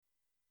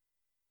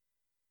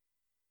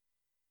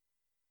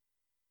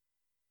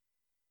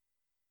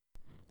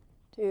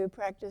to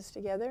practice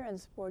together and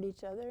support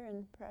each other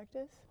in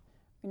practice.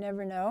 We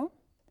never know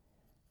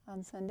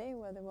on Sunday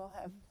whether we'll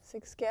have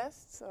 6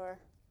 guests or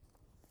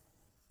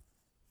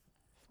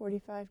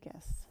 45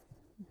 guests.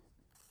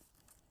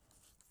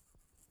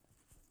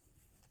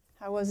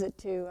 How was it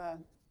to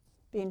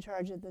be in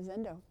charge of the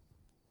Zendo?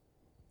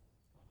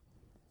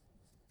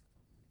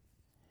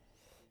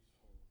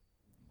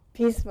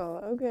 Peaceful.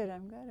 Oh, good.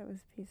 I'm glad it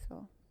was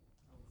peaceful.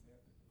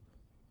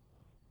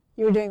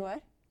 You were doing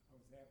what?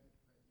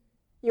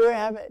 You were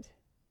abbot.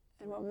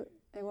 And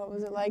what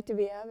was it like to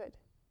be abbot?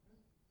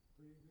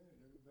 Pretty good.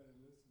 Everybody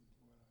listened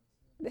to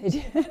what I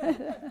said. They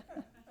did.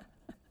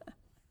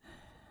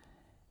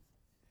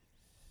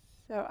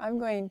 So I'm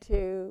going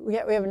to, we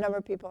have a number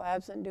of people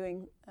absent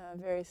doing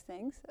various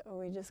things.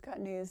 We just got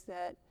news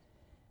that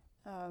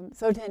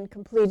Soten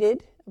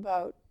completed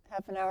about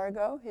half an hour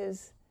ago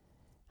his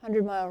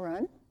 100-mile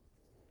run.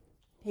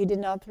 He did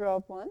not throw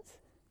up once.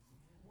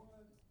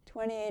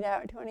 28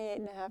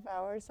 and a half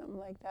hours, something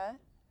like that.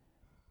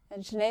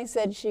 And Shanae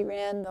said she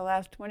ran the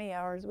last 20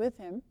 hours with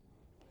him.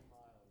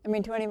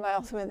 20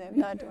 miles with him,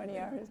 not 20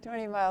 hours,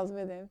 20 miles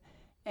with him.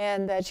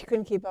 And that she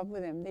couldn't keep up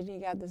with him. Then he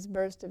got this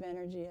burst of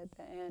energy at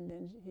the end,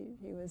 and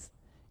he was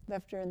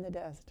left her in the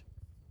dust.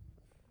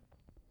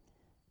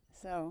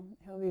 So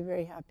he'll be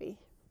very happy,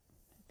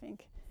 I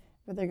think.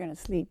 But they're going to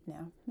sleep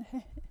now.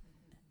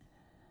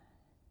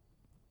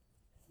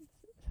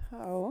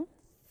 So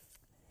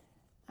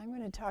I'm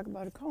going to talk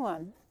about a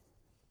koan.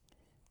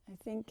 I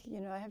think,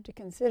 I have to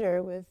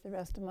consider with the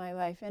rest of my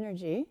life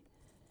energy,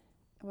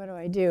 what do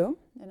I do?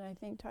 And I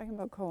think talking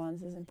about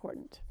koans is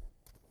important.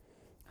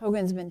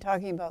 Hogan's been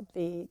talking about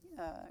the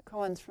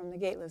koans from the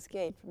Gateless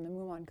Gate, from the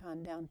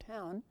Mumonkan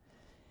downtown,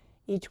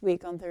 each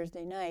week on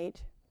Thursday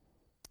night.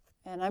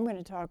 And I'm going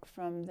to talk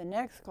from the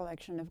next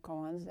collection of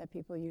koans that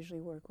people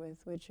usually work with,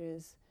 which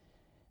is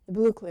the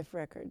Blue Cliff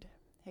Record,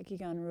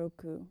 Hekigan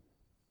Roku,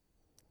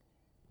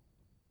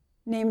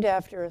 named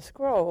after a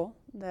scroll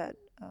that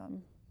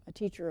a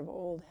teacher of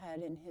old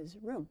had in his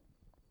room,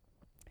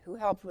 who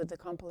helped with the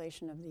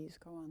compilation of these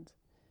koans.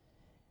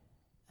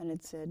 And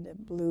it said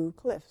Blue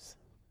Cliffs.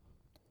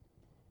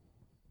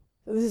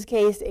 So this is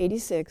case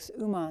 86,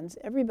 Umans.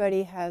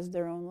 Everybody has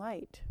their own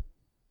light.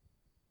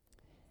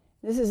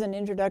 This is an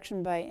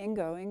introduction by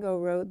Engo. Engo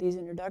wrote these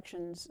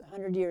introductions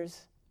 100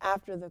 years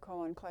after the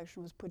koan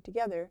collection was put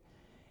together,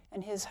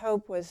 and his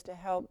hope was to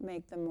help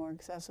make them more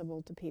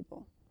accessible to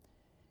people.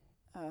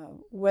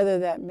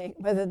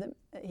 Whether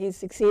he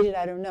succeeded,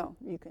 I don't know.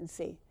 You can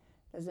see.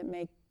 Does it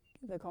make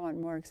the koan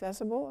more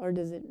accessible, or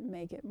does it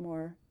make it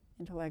more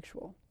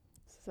intellectual?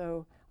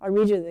 So I'll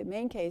read you the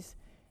main case,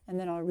 and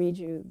then I'll read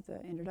you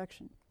the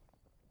introduction.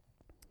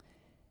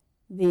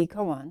 The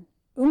koan.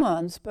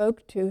 Uman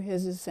spoke to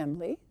his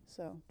assembly,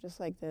 so just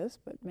like this,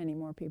 but many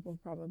more people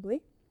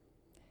probably,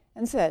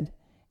 and said,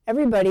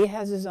 "Everybody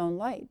has his own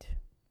light.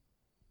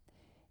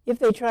 If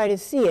they try to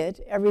see it,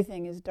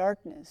 everything is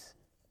darkness.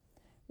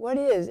 What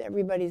is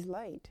everybody's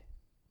light?"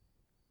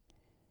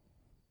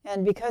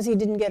 And because he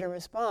didn't get a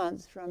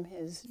response from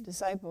his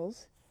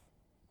disciples,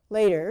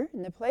 later,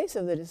 in the place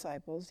of the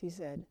disciples, he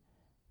said,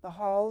 "The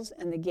halls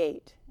and the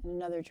gate." And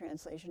another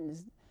translation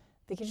is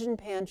the kitchen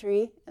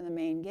pantry and the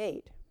main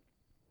gate.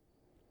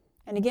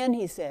 And again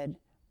he said,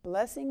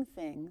 "Blessing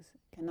things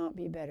cannot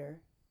be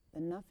better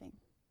than nothing."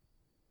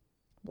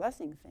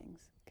 Blessing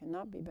things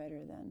cannot be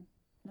better than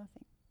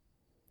nothing.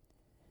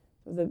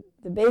 So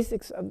the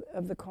basics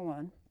of the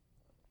koan,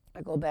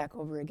 I go back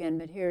over again,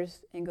 but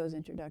here's Engo's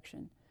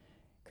introduction.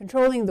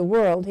 Controlling the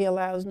world, he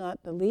allows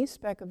not the least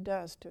speck of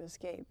dust to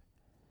escape.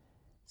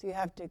 So you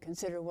have to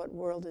consider, what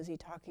world is he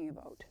talking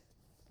about?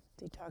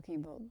 Is he talking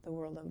about the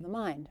world of the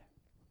mind?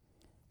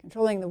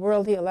 Controlling the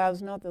world, he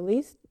allows not the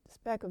least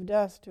speck of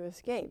dust to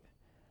escape.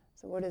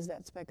 So what is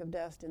that speck of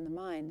dust in the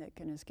mind that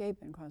can escape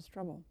and cause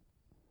trouble?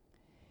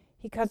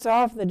 He cuts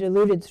off the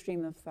diluted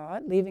stream of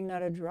thought, leaving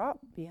not a drop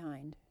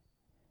behind.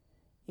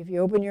 If you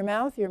open your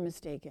mouth, you're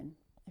mistaken.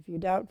 If you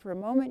doubt for a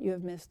moment, you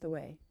have missed the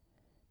way.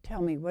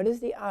 Tell me, what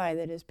is the eye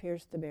that has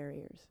pierced the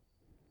barriers?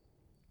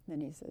 Then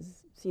he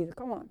says, see the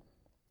koan.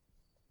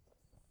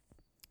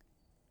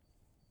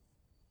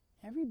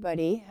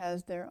 Everybody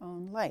has their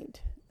own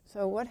light.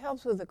 So what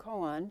helps with the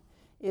koan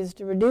is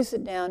to reduce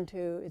it down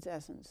to its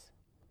essence.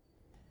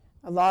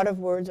 A lot of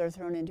words are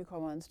thrown into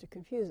koans to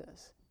confuse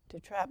us, to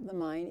trap the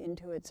mind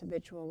into its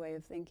habitual way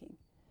of thinking.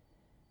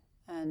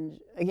 And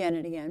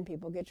again,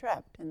 people get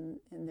trapped in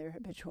their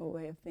habitual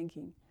way of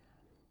thinking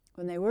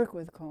when they work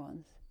with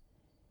koans.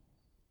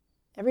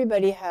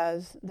 Everybody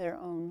has their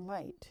own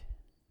light.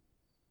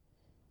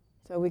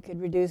 So we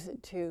could reduce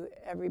it to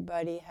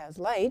everybody has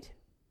light,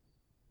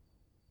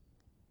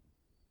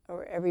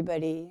 or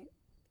everybody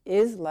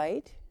is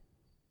light,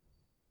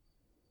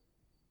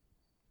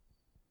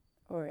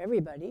 or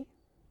everybody,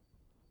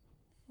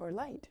 or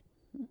light.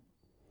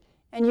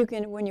 And you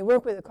can, when you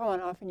work with a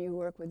koan, often you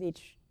work with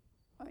each,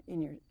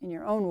 in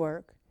your own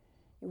work,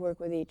 you work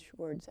with each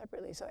word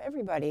separately. So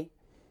everybody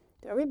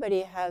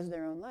has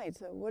their own light.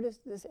 So what does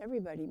this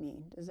everybody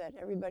mean? Does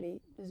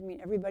it mean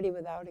everybody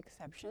without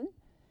exception?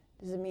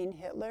 Does it mean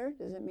Hitler?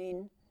 Does it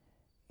mean,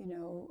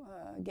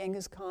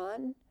 Genghis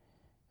Khan,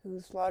 who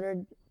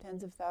slaughtered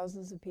tens of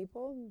thousands of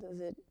people? Does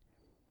it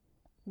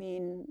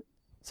mean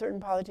certain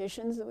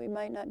politicians that we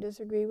might not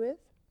disagree with?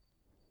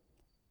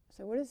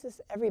 So what does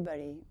this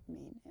everybody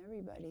mean?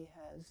 Everybody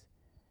has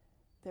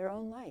their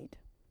own light.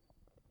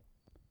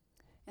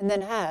 And then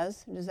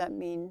does that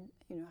mean,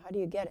 how do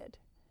you get it?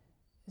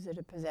 Is it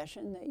a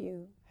possession that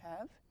you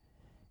have?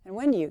 And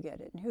when do you get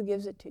it? And who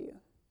gives it to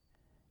you?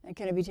 And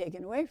can it be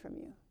taken away from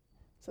you?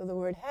 So the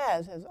word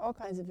has all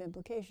kinds of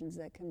implications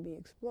that can be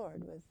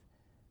explored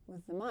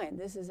with the mind.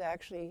 This is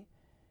actually,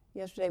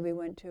 yesterday we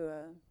went to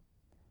a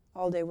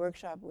all-day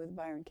workshop with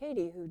Byron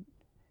Katie, who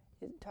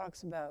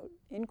talks about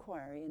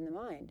inquiry in the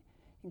mind.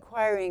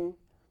 Inquiring,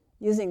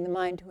 using the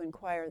mind to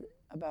inquire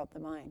about the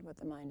mind, what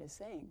the mind is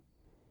saying.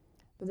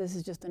 But this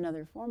is just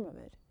another form of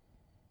it.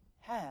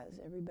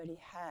 Everybody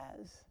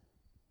has.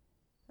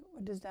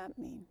 What does that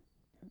mean?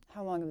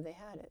 How long have they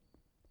had it?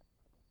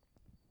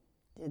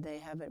 Did they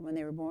have it when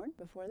they were born,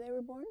 before they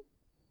were born?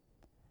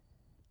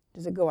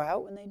 Does it go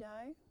out when they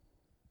die?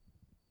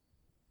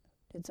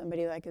 Did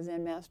somebody like a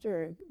Zen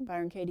master or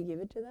Byron Katie give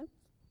it to them?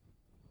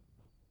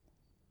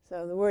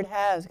 So the word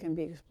has can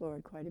be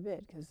explored quite a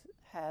bit, because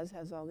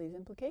has all these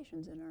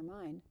implications in our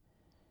mind,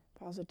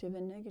 positive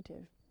and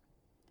negative.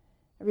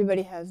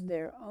 Everybody has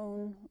their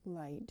own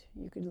light.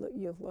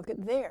 You look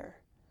at their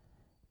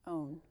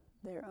own.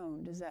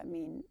 Does that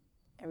mean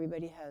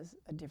everybody has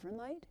a different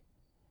light?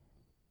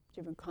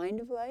 Different kind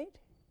of light?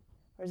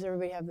 Or does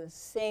everybody have the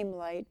same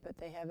light, but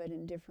they have it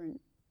in different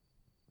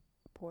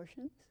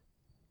portions?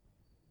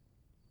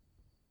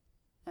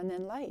 And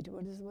then light.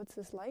 What's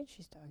this light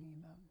she's talking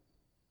about?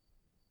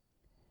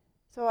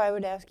 So I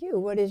would ask you,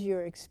 what is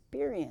your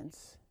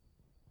experience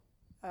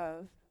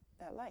of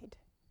that light?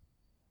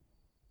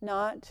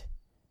 Not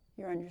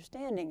your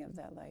understanding of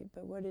that light,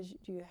 but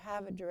do you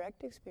have a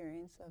direct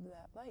experience of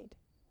that light?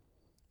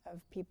 Of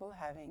people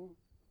having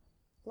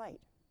light,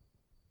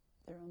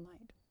 their own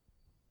light.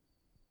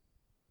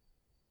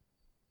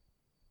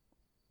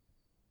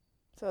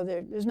 So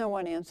there's no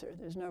one answer,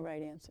 there's no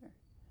right answer.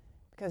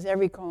 Because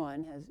every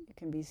koan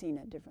can be seen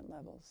at different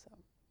levels. So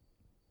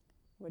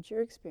what's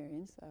your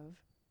experience of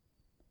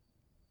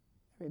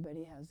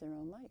everybody has their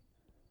own light?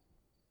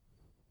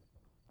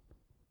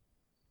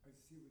 I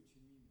see what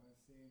you mean by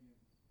saying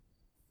that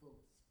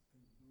folks can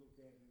look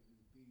at it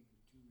as being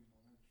too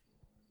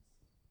intellectual.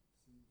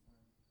 It seems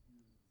like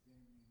you're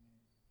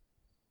examining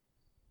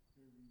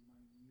every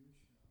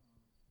minutia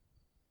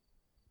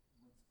of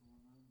what's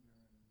going on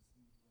there, and it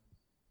seems like...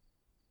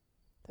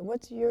 So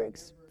what's your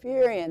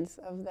experience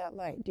of that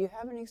light? Do you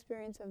have an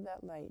experience of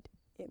that light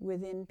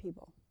within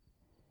people?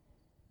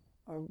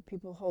 Or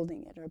people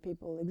holding it, or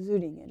people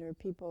exuding it, or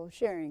people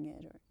sharing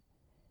it?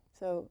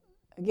 So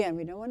again,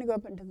 we don't want to go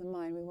up into the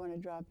mind, we want to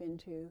drop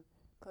into,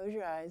 close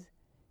your eyes.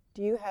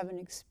 Do you have an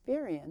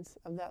experience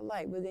of that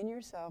light within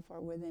yourself or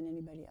within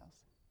anybody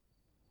else?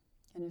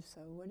 And if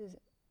so, what is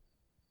it?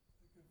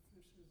 Like a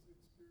fish's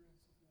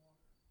experience of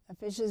water. A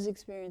fish's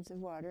experience of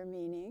water,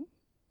 meaning?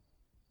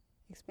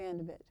 Expand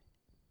a bit.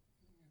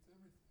 It's everything.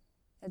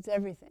 It's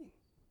everything.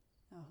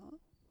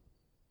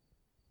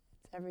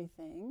 It's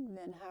everything.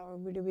 Then how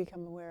do we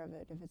become aware of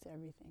it if it's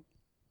everything?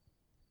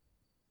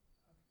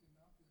 How can you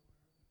not be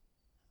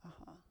aware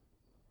of it?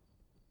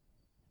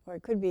 Or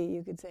it could be,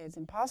 you could say it's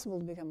impossible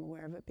to become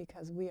aware of it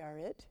because we are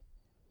it.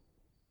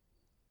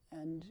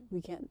 And we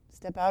can't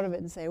step out of it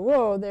and say,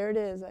 whoa, there it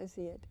is, I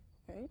see it,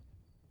 right?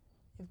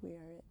 If we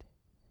are it.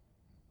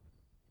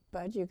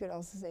 But you could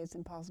also say it's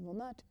impossible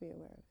not to be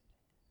aware of it.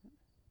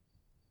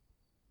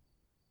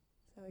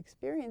 So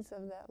experience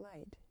of that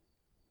light.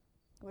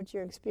 What's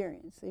your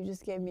experience? So you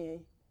just gave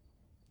me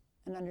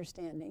an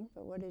understanding,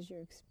 but what is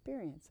your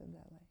experience of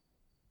that light?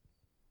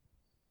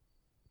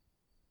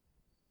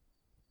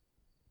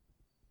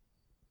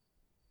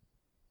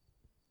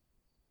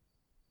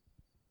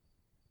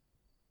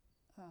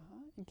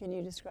 And can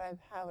you describe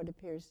how it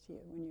appears to you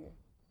when you're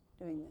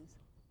doing this?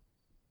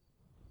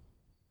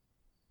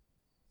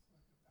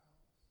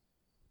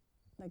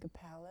 Like a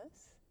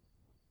palace.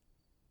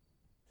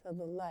 So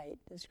the light,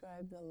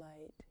 describe the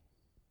light.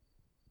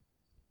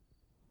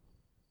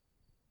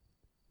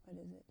 What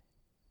is it?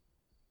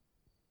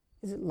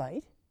 Is it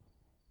light?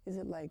 Is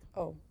it like,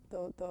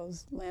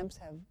 those lamps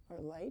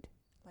are lighted?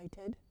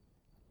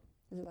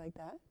 Is it like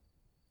that?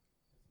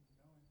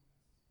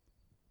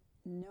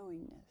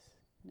 Knowingness.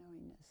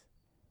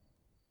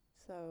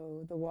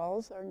 So the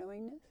walls are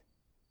knowingness?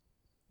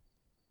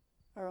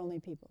 Or only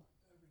people?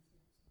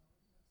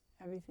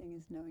 Everything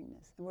is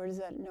knowingness. And where does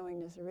that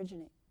knowingness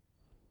originate?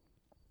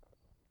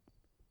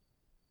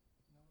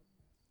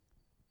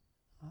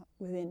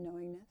 Within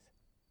knowingness.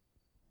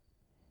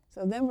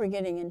 So then we're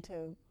getting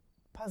into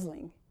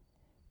puzzling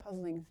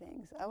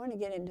things. I want to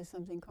get into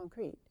something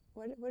concrete.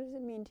 What does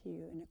it mean to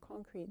you in a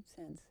concrete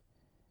sense?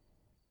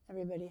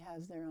 Everybody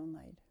has their own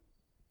light.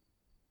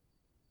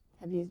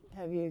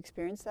 Have you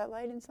experienced that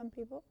light in some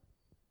people?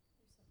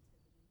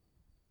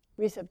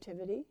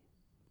 Receptivity.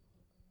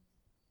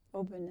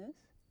 Openness.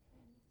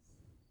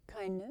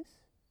 kindness.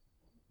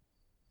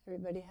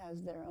 Everybody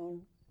has their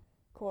own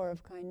core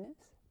of kindness.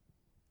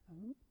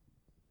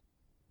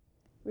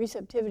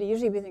 Receptivity,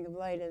 usually we think of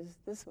light as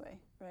this way,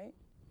 right?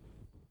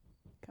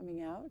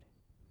 Coming out.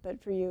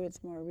 But for you,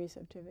 it's more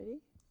receptivity.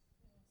 Yeah,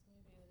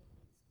 so maybe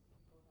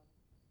people have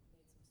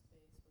made some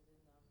space within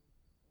them,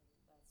 and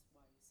that's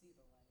why you see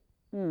the light.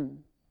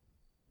 Mm.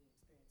 The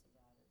experience of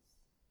that is, for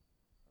me,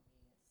 is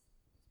people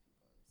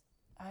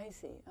are receptive. I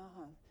see.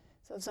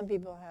 So some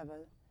people have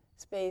a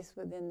space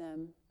within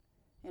them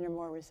and are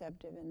more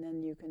receptive, and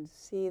then you can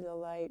see the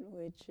light,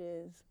 which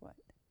is what?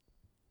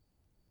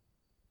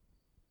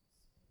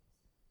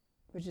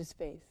 Which is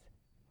space.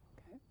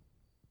 Okay.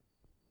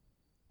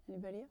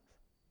 Anybody else?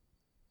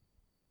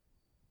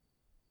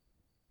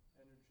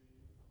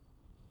 Energy,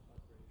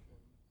 vibration.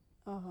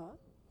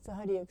 So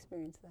how do you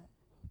experience that?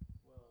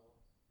 Well,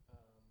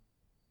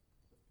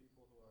 with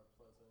people who are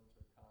pleasant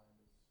or kind,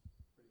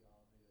 it's pretty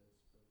obvious.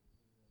 But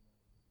even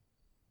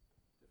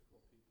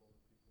difficult people,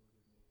 the people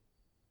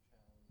who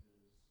give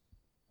me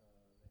challenges, they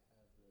have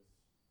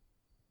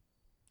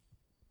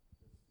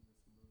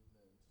this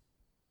movement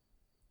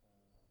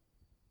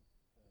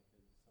that I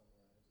could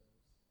summarize as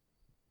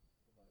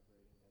the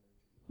vibrating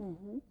energy.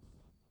 Mm-hmm.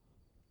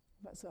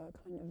 So a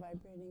kind of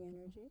vibrating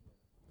energy.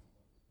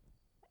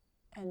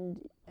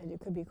 And it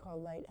could be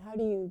called light. How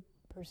do you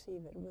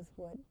perceive it? With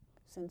what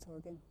sense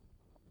organ?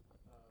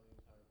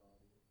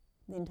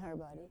 The entire body. The entire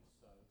body.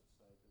 Side to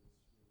side is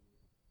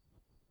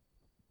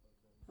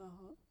really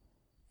pleasant.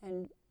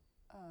 And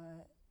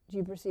do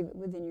you perceive it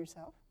within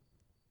yourself?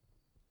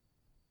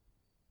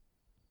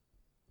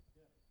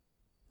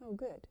 Yeah. Oh,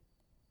 good.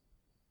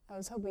 I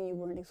was hoping you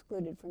weren't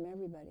excluded from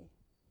everybody.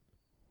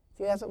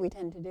 See, that's what we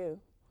tend to do.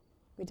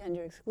 We tend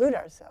to exclude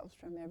ourselves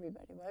from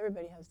everybody. Well,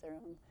 everybody has their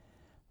own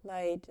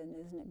light, and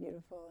isn't it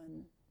beautiful?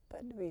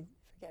 But we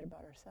forget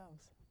about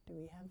ourselves. Do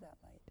we have that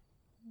light?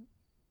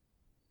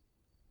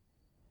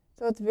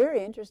 So it's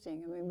very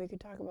interesting. I mean, we could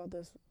talk about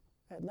this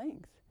at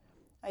length.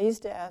 I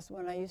used to ask,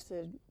 when I used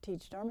to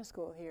teach Dharma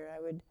school here, I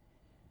would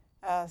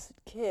ask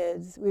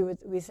kids,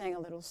 we sang a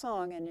little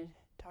song, and it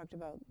talked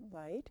about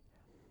light,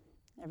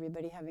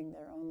 everybody having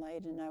their own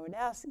light, and I would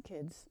ask the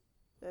kids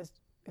if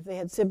they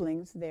had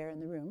siblings there in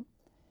the room,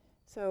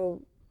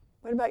 so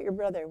what about your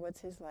brother?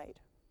 What's his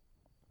light?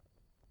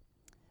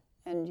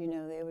 And,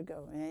 they would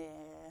go,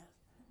 yeah.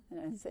 And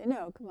I'd say,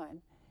 no, come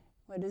on.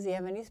 What, does he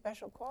have any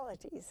special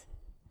qualities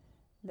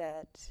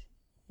that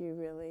you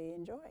really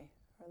enjoy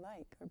or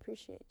like or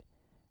appreciate?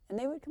 And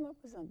they would come up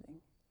with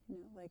something,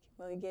 like,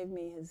 well, he gave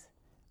me his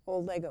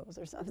old Legos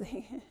or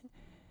something.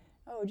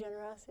 Oh,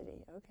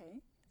 generosity.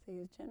 Okay, so he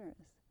was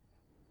generous.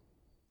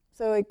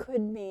 So it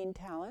could mean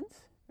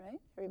talents, right?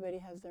 Everybody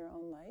has their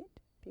own light.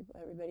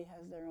 Everybody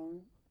has their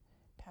own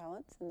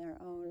talents and their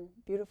own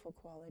beautiful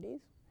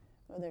qualities,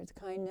 whether it's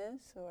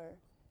kindness or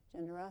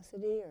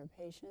generosity or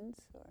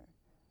patience or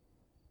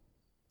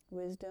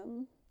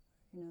wisdom,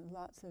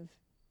 lots of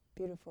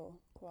beautiful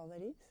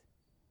qualities.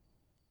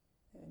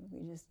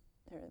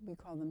 We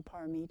call them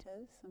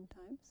paramitas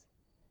sometimes,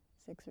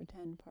 6 or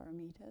 10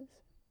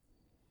 paramitas.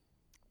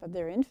 But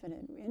they're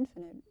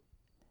infinite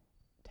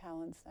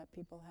talents that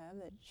people have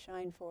that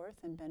shine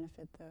forth and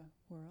benefit the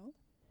world.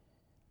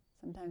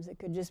 Sometimes it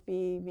could just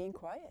be being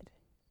quiet.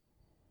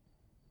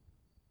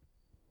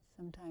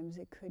 Sometimes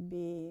it could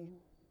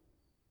be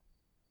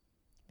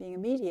being a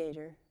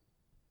mediator,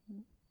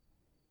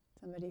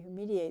 somebody who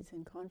mediates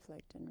in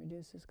conflict and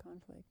reduces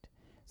conflict.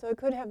 So it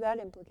could have that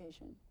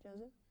implication.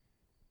 Joseph?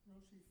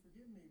 Roshi,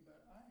 forgive me,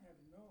 but I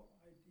have no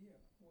idea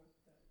what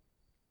that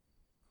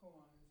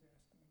koan is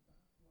asking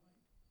about light.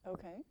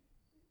 Okay.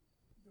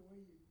 The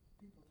way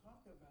people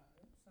talk about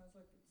it sounds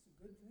like it's a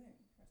good thing. It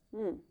has to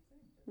be a good thing.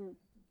 Doesn't it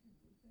have to be a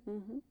good thing?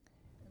 Mm-hmm.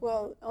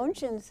 Well,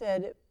 Onshin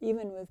said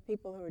even with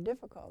people who are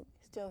difficult,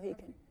 still he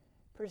can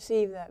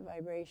perceive that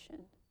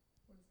vibration.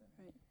 What does that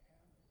mean?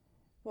 Right.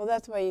 Well,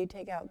 that's why you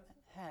take out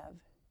have.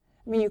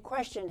 I mean, you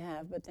question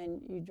have, but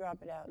then you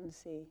drop it out and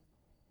see.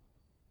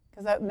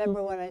 Because I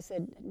remember when I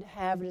said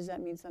have, does that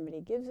mean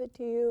somebody gives it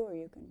to you, or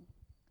you can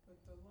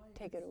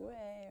take it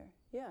away? Or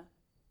yeah.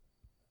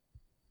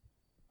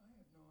 I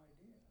have no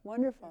idea.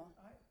 Wonderful.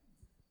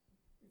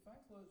 If I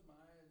close my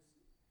eyes,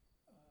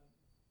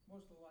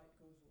 most of the light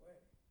goes away.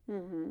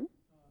 Mm-hmm.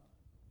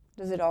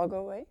 Does it all go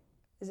away?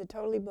 Is it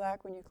totally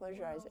black when you close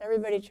your eyes?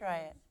 Everybody try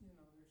it. There's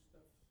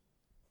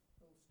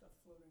little stuff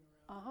floating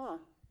around.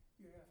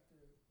 You have to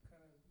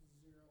kind of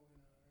zero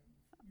in on it.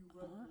 If you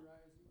rub your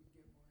eyes, it would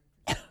get more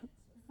interesting.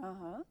 I don't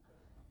know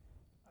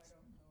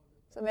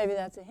that. So maybe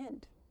that's a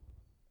hint.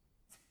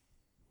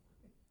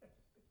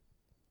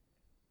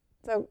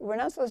 So we're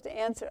not supposed to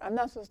answer. I'm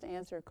not supposed to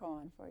answer a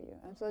koan for you.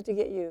 I'm supposed to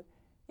get you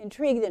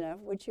intrigued enough,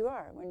 which you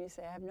are, when you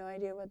say, I have no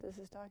idea what this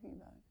is talking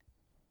about.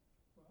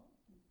 Well,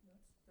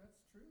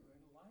 that's true. And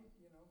light,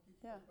 people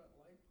Yeah. talk about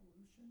light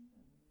pollution,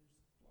 and there's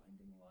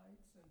blinding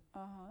lights, and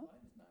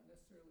light is not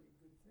necessarily a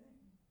good thing.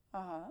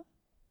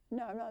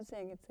 No, I'm not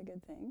saying it's a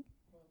good thing.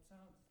 Well,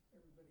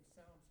 everybody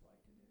sounds like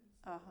it is.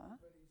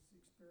 Everybody's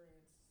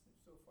experience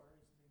so far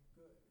has been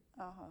good.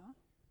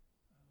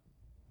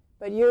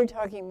 But you're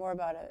talking more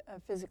about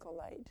a physical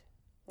light,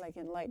 like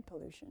in light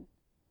pollution.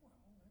 Well,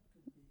 that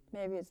could be,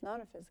 Maybe it's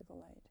not a physical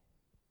light.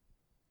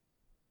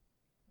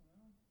 well,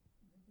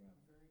 maybe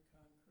I'm very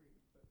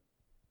concrete, but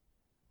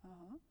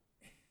Uh-huh.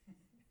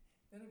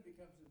 then it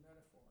becomes a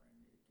metaphor. I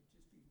mean, it could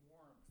just be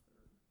warmth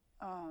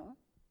or Uh-huh.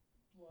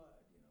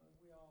 blood,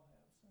 we all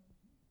have some.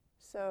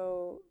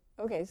 So,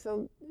 okay,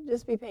 so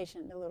just be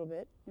patient a little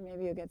bit, and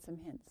maybe you'll get some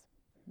hints.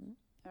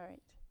 All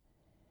right.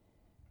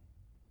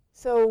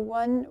 So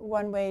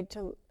one way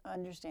to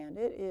understand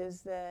it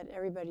is that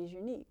everybody's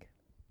unique,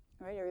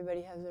 right?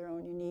 Everybody has their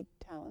own unique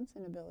talents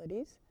and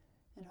abilities,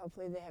 and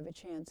hopefully they have a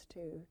chance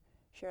to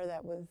share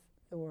that with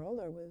the world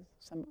or with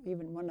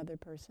even one other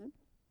person.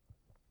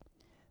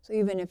 So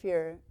even if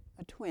you're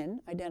a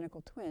twin,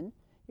 identical twin,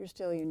 you're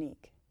still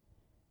unique.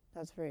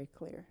 That's very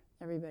clear.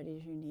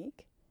 Everybody's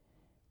unique.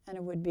 And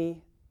it would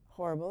be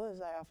horrible,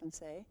 as I often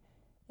say,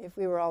 if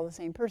we were all the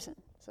same person.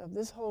 So if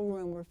this whole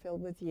room were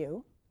filled with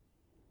you,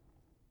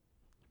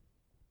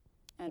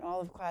 and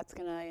all of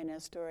Klatskanai and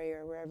Astoria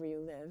or wherever you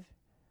live,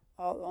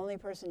 the only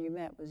person you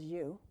met was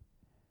you,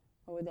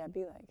 what would that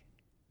be like?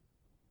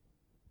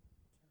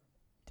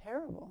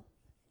 Terrible.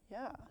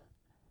 Yeah.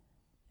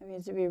 I mean,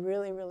 it'd be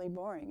really, really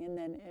boring and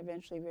then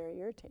eventually very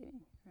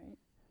irritating, right?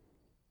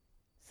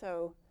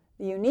 So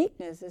the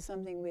uniqueness is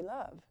something we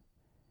love.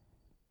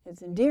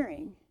 It's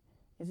endearing.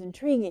 It's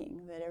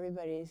intriguing that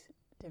everybody's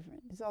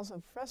different. It's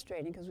also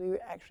frustrating because we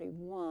actually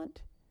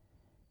want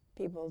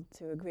people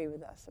to agree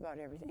with us about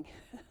everything.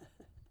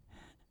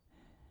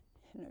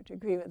 To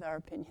agree with our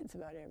opinions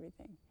about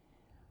everything.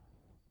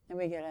 And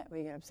we get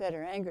upset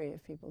or angry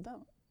if people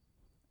don't.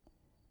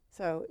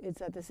 So it's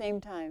at the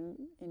same time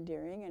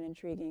endearing and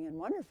intriguing and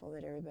wonderful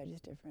that everybody's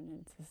different, and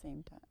it's the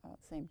same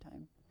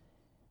time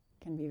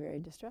can be very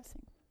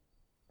distressing.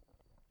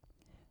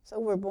 So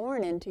we're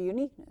born into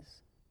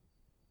uniqueness.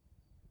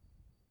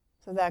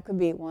 So that could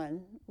be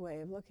one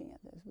way of looking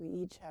at this.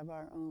 We each have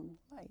our own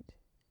light,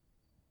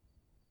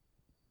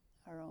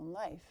 our own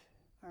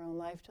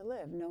life to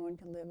live. No one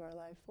can live our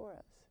life for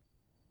us.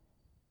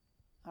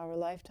 Our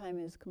lifetime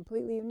is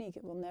completely unique.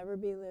 It will never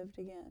be lived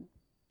again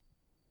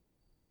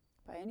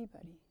by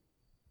anybody.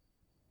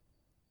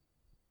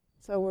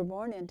 So we're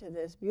born into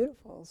this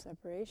beautiful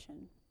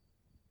separation.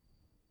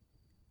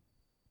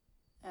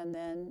 And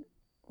then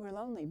we're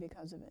lonely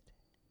because of it.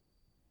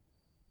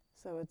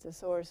 So it's a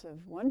source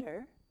of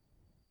wonder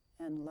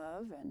and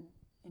love and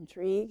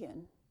intrigue,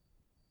 and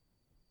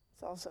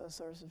it's also a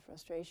source of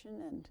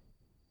frustration and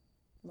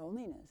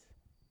loneliness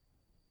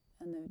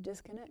and the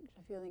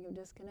feeling of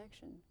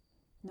disconnection.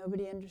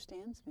 Nobody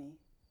understands me.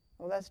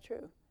 Well, that's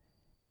true.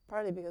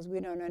 Partly because we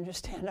don't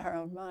understand our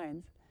own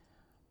minds.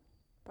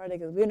 Partly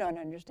because we don't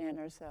understand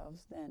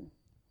ourselves, then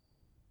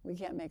we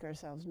can't make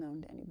ourselves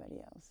known to anybody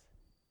else.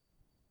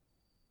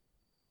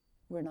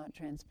 We're not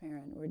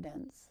transparent, we're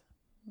dense.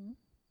 Mm-hmm.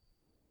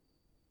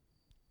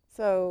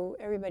 So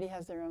everybody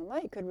has their own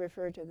light could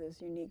refer to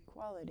this unique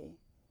quality,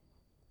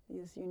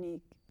 this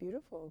unique,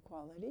 beautiful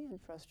quality and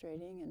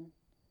frustrating and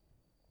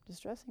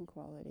distressing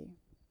quality.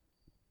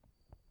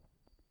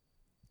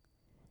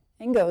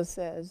 Ingo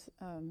says,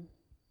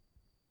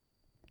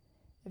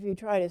 if you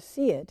try to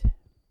see it,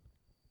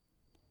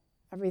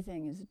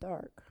 everything is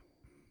dark.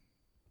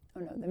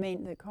 Oh no,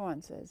 the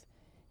koan says,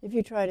 if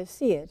you try to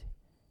see it,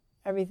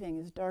 everything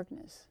is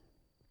darkness.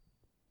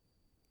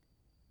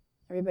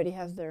 Everybody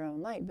has their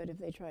own light, but if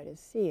they try to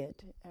see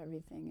it,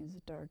 everything is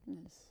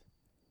darkness.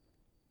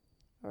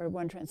 Or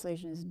one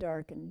translation is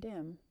dark and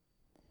dim.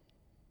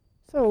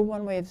 So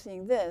one way of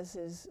seeing this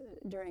is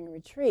during a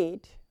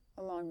retreat,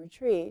 a long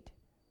retreat,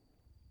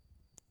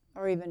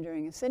 or even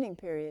during a sitting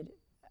period,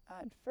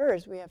 at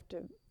first we have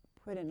to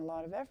put in a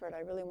lot of effort.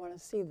 I really want to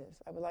see this.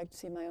 I would like to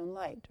see my own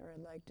light, or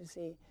I'd like to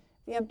see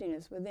the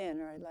emptiness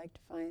within, or I'd like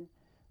to find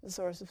the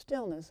source of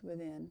stillness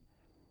within,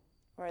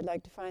 or I'd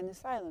like to find the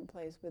silent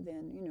place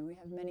within. We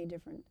have many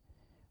different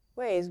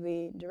ways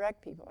we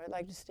direct people. I'd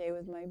like to stay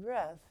with my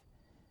breath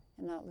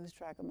and not lose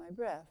track of my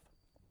breath.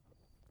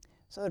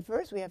 So at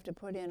first we have to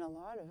put in a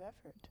lot of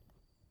effort.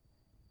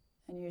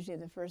 And usually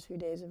the first few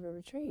days of a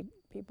retreat,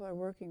 people are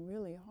working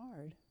really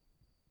hard.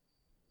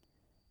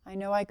 I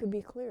know I could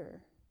be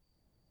clearer.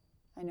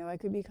 I know I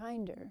could be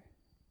kinder.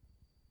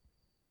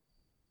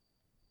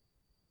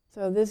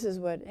 So this is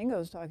what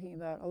Ingo's talking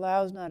about.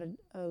 Allows not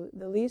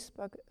the least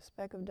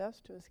speck of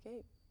dust to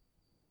escape.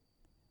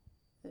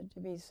 To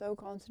be so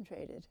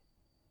concentrated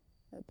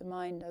that the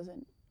mind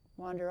doesn't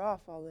wander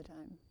off all the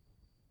time.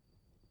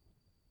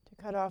 To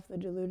cut off the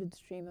diluted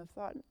stream of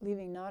thought,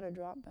 leaving not a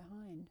drop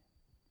behind.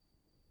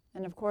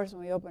 And of course,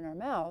 when we open our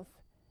mouth,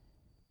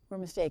 we're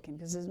mistaken,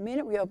 because the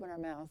minute we open our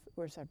mouth,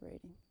 we're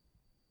separating.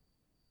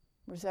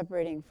 We're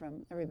separating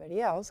from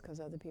everybody else, because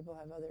other people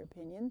have other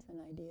opinions and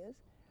ideas.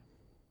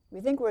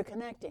 We think we're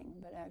connecting,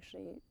 but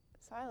actually,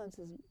 silence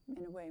is,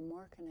 in a way,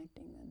 more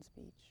connecting than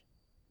speech.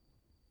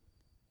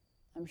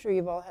 I'm sure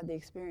you've all had the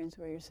experience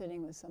where you're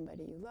sitting with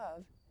somebody you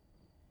love,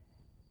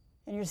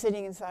 and you're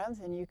sitting in silence,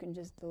 and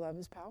the love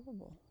is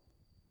palpable.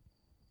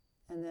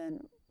 And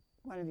then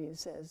one of you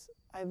says,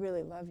 I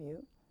really love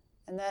you,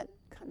 And that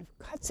kind of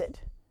cuts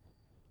it.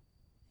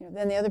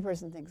 Then the other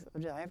person thinks, oh,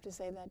 do I have to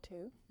say that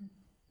too?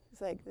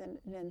 It's like,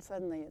 then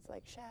suddenly it's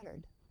like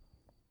shattered.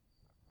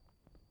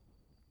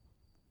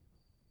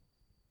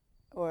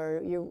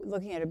 Or you're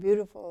looking at a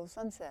beautiful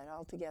sunset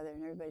all together,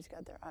 and everybody's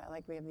got their eye,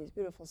 like we have these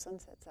beautiful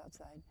sunsets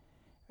outside.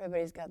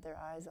 Everybody's got their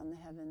eyes on the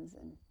heavens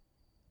and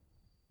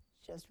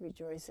just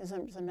rejoice.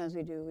 Sometimes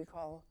we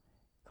call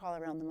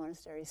around the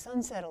monastery,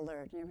 sunset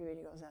alert, and everybody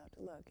goes out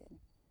to look.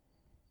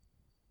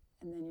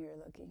 And then you're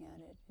looking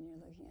at it, and you're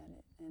looking at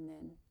it, and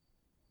then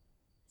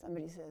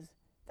somebody says,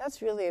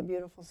 that's really a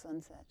beautiful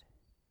sunset.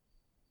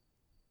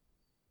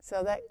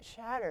 So that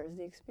shatters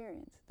the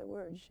experience. The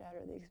words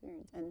shatter the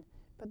experience. And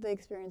put the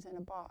experience in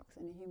a box,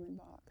 in a human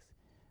box.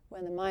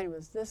 When the mind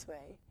was this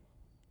way,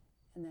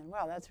 and then,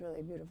 wow, that's really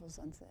a beautiful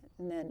sunset.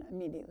 And then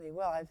immediately,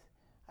 well,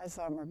 I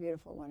saw a more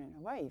beautiful one in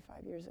Hawaii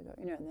 5 years ago,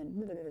 and then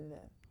blah, blah, blah, blah.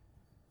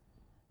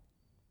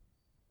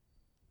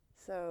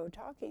 So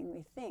talking,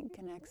 we think,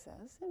 connects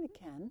us, and it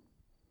can,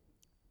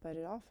 but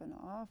it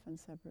often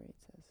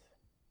separates us.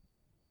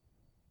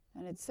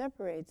 And it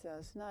separates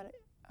us not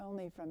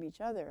only from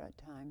each other at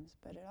times,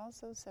 but it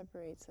also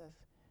separates us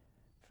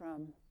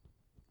from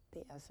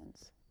the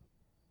essence.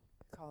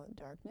 We could call it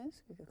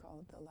darkness, we could call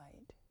it the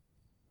light.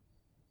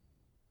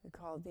 We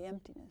call it the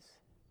emptiness,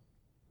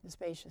 the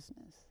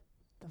spaciousness,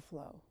 the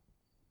flow,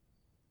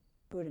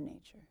 Buddha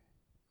nature,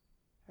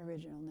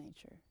 original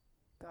nature,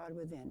 God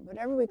within.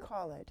 Whatever we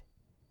call it,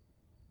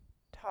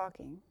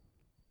 talking,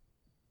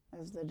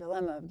 as the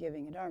dilemma of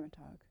giving a Dharma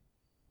talk,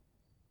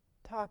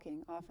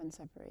 talking often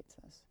separates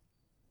us.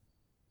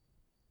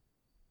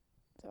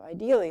 So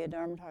ideally, a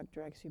Dharma talk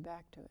directs you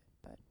back to it,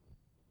 but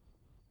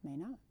may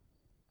not.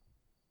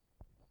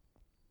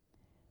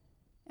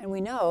 And we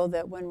know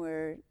that when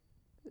we're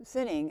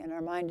sitting and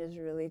our mind is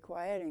really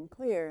quiet and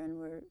clear and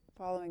we're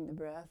following the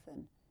breath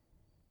and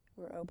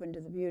we're open to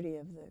the beauty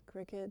of the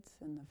crickets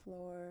and the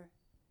floor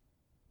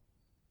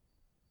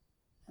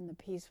and the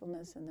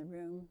peacefulness in the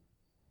room,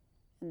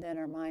 and then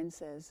our mind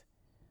says,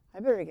 I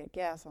better get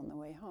gas on the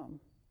way home.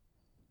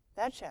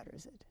 That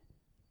shatters it,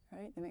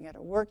 right? Then we got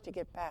to work to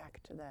get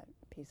back to that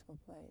peaceful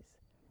place.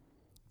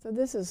 So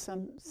this is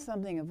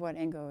something of what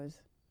Engo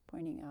is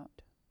pointing out.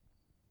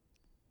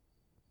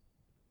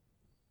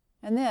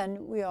 And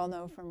then we all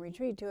know from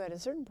retreat too, at a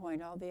certain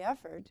point, all the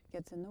effort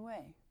gets in the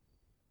way.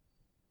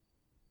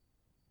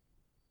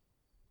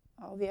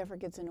 All the effort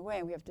gets in the way,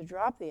 and we have to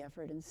drop the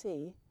effort and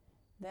see,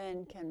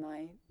 then can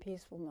my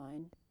peaceful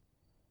mind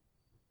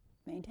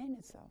maintain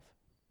itself?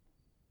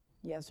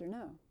 Yes or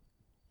no?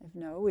 If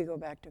no, we go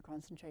back to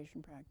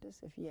concentration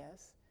practice. If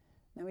yes,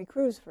 then we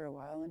cruise for a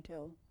while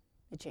until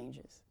it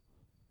changes.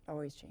 It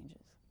always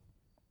changes.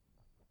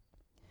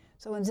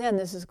 So in Zen,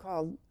 this is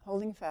called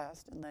holding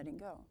fast and letting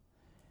go.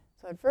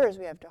 So at first,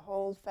 we have to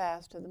hold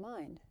fast to the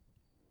mind.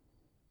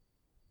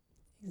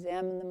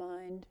 Examine the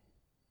mind,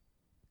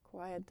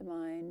 quiet the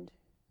mind,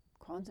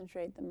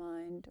 concentrate the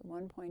mind,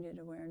 one-pointed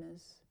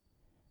awareness,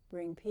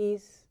 bring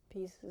peace,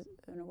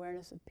 an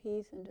awareness of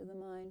peace into the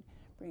mind,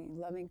 bringing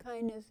loving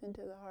kindness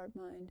into the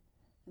heart-mind,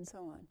 and so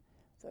on.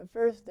 So at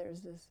first,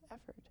 there's this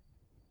effort,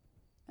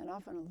 and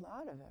often a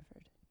lot of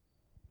effort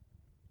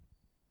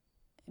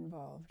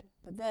involved.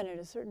 But then at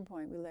a certain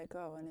point, we let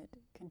go, and it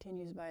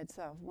continues by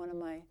itself. One of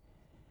my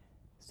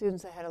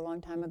students I had a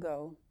long time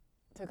ago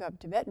took up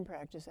Tibetan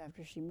practice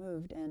after she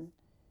moved, and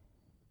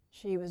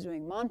she was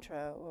doing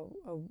mantra,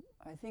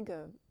 I think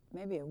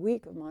maybe a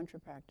week of mantra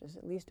practice,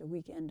 at least a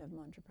weekend of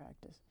mantra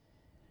practice.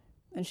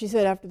 And she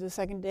said after the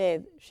second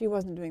day, she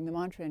wasn't doing the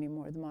mantra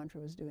anymore, the mantra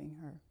was doing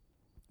her.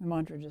 The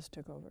mantra just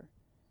took over,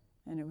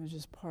 and it was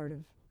just part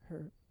of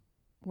her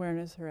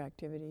awareness, her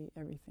activity,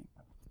 everything.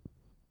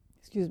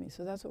 Excuse me,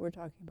 so that's what we're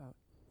talking about.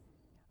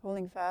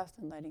 Holding fast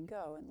and letting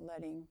go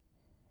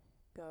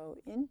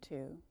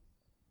into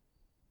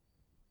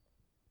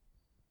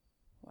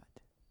what?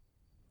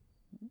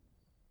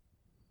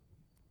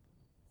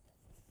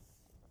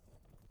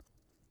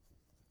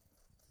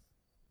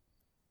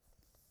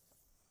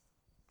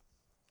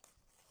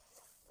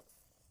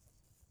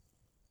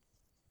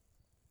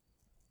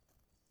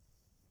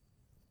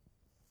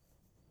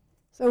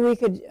 So we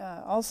could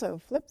also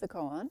flip the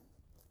koan.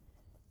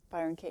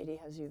 Byron Katie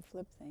has you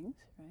flip things,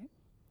 right?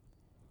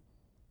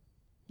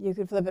 You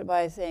could flip it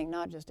by saying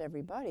not just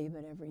everybody,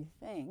 but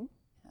everything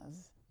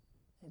has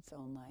its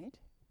own light.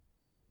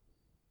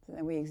 So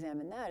then we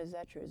examine that. Is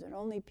that true? Is it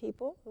only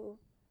people who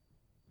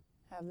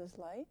have this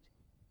light?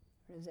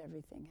 Or does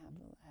everything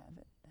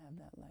have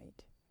that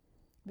light?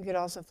 We could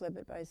also flip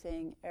it by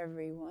saying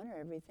everyone or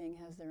everything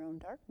has their own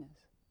darkness.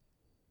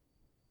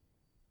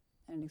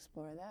 And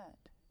explore that.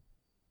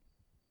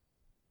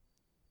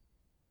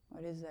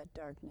 What is that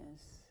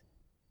darkness?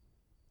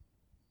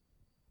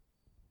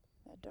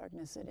 That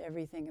darkness that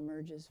everything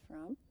emerges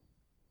from,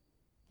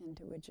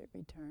 into which it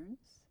returns.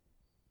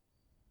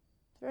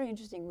 It's very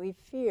interesting. We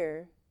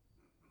fear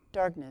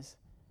darkness.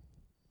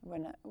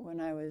 When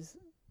I was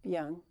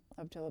young,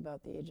 up till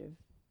about the age of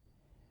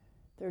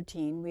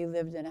 13, we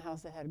lived in a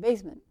house that had a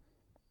basement.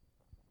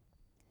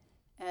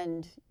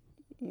 And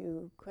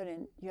you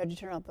had to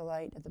turn out the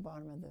light at the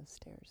bottom of the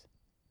stairs.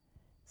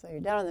 So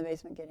you're down in the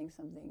basement getting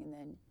something, and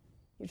then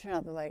you turn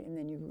out the light, and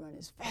then you run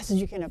as fast as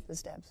you can up the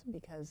steps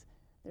because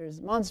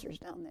there's monsters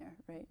down there,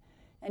 right?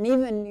 And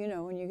even,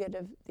 when you get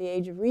to the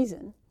age of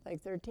reason,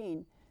 like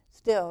 13,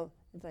 still,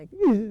 it's like,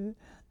 and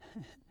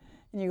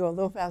you go a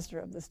little faster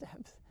up the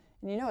steps.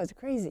 And it's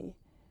crazy.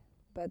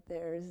 But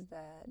there's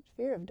that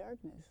fear of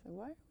darkness. So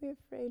why are we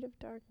afraid of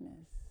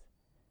darkness?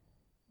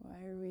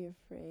 Why are we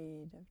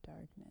afraid of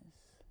darkness?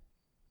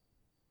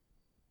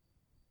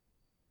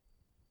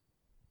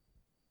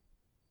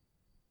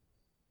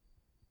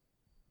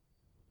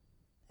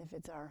 If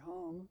it's our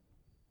home,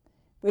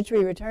 which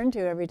we return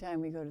to every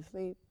time we go to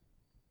sleep,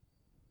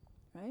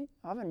 right?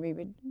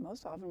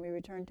 Most often we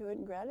return to it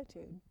in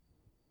gratitude.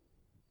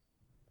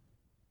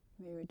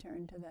 We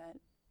return to that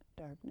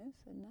darkness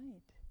at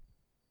night.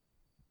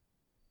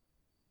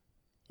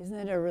 Isn't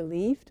it a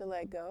relief to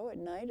let go at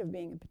night of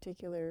being a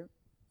particular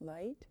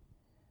light,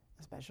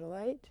 a special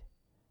light,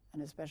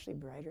 an especially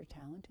bright or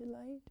talented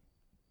light?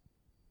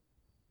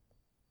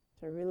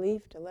 It's a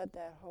relief to let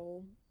that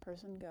whole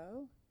person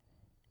go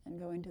and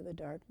go into the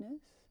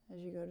darkness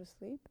as you go to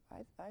sleep.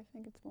 I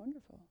think it's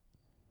wonderful.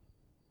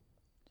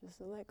 Just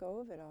to let go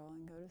of it all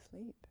and go to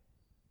sleep.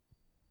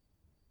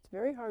 It's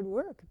very hard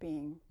work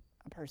being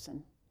a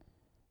person,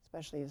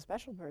 especially a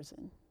special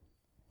person,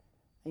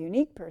 a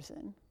unique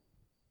person.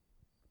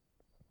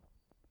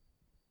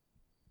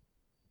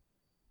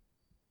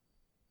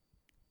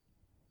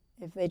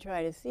 If they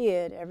try to see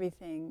it,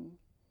 everything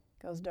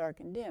goes dark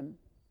and dim,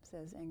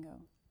 says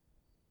Engo.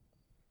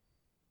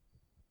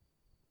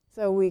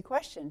 So we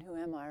question, who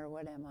am I or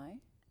what am I?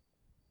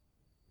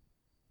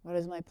 What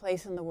is my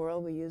place in the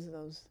world? We use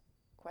those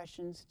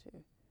questions to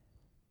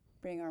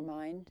bring our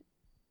mind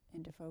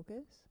into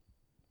focus.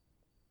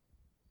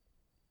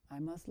 I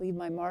must leave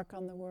my mark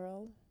on the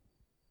world.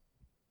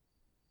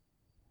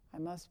 I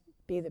must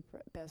be the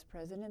best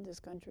president this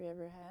country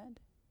ever had.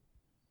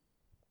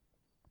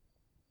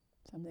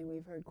 Something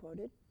we've heard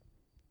quoted.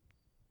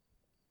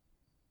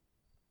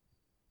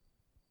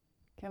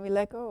 Can we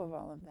let go of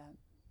all of that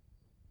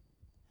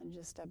and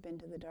just step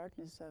into the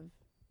darkness of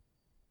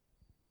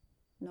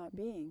not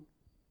being,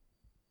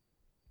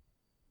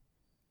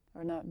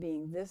 or not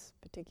being this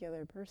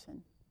particular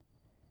person?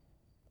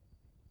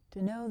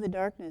 To know the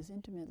darkness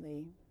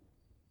intimately,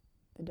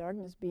 the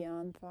darkness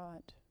beyond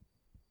thought,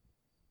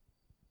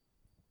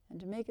 and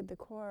to make it the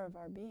core of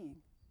our being.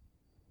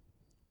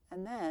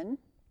 And then,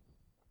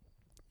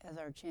 as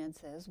our chant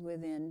says,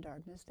 within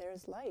darkness there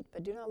is light,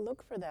 but do not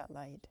look for that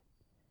light.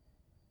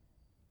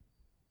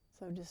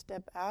 So to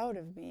step out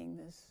of being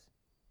this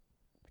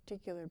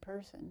particular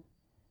person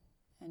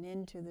and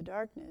into the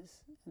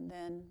darkness, and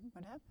then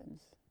what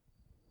happens?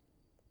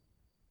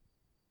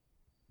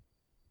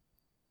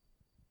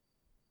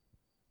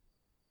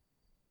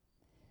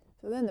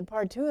 So then the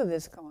part 2 of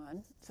this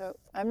koan, so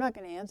I'm not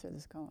going to answer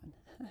this koan.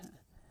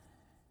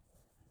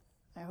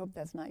 I hope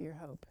that's not your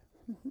hope.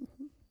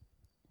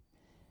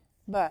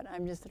 But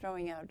I'm just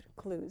throwing out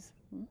clues.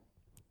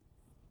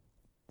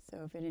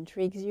 So if it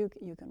intrigues you,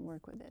 you can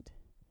work with it.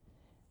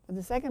 But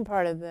the second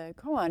part of the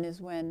koan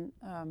is when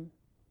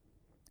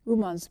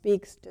Uman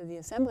speaks to the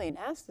assembly and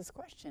asks this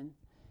question.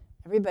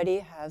 Everybody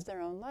has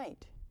their own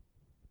light.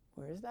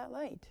 Where is that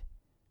light?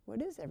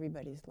 What is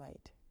everybody's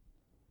light?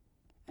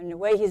 And in a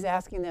way he's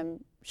asking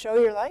them, show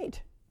your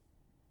light.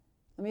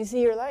 Let me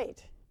see your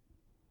light.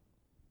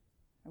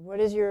 What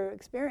is your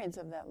experience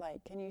of that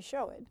light? Can you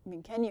show it? I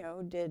mean,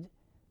 Kenyo did,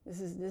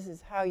 this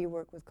is how you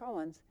work with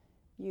koans.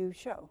 You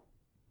show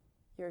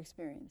your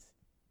experience.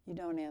 You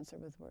don't answer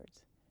with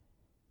words.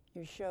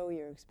 You show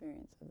your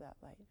experience of that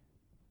light.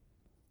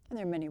 And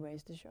there are many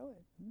ways to show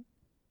it.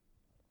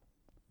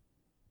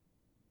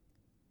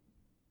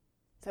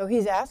 So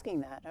he's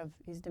asking that,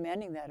 he's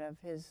demanding that of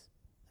his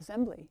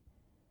assembly.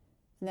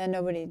 And then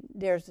nobody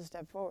dares to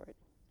step forward.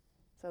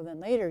 So then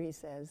later he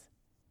says,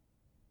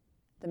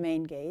 the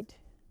main gate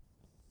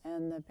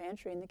and the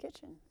pantry and the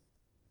kitchen.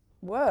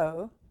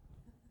 Whoa.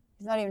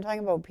 He's not even talking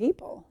about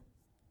people.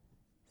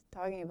 He's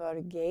talking about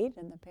a gate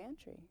and the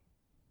pantry.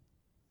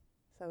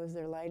 So is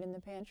there light in the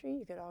pantry?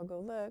 You could all go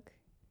look.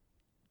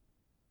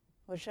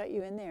 We'll shut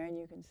you in there and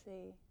you can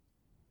see.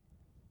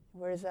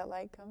 Where does that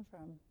light come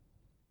from?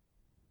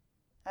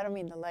 I don't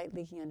mean the light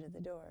leaking under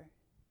the door.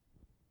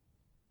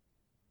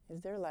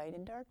 Is there light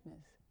in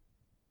darkness?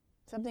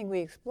 Something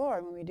we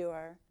explore when we do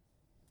our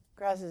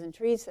grasses and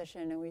trees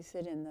session and we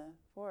sit in the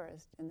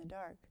forest in the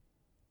dark.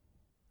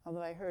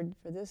 Although I heard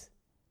for this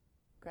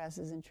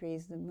grasses and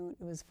trees, the moon,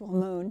 it was full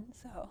moon,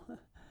 so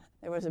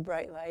there was a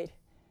bright light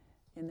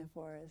in the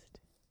forest.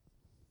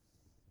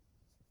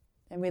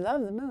 And we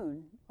love the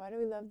moon. Why do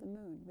we love the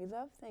moon? We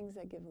love things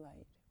that give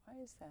light. Why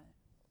is that?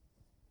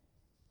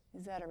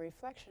 Is that a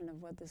reflection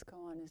of what this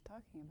koan is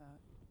talking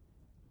about?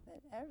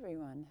 That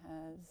everyone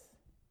has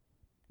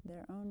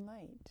their own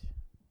light.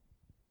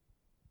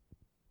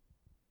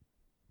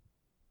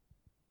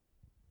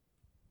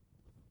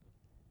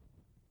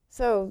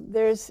 So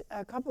there's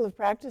a couple of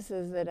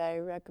practices that I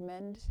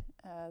recommend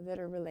that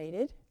are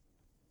related.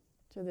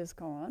 to this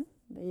koan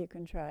that you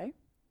can try.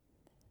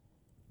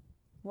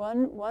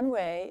 One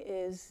way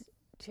is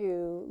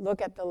to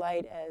look at the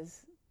light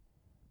as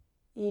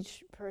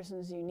each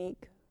person's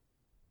unique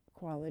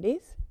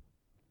qualities,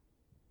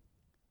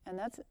 and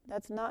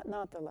that's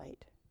not the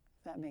light,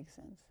 if that makes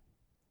sense.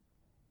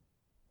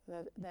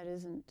 That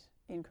isn't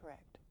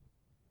incorrect.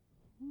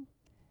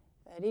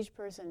 That each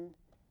person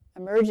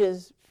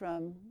emerges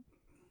from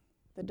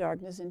the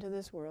darkness into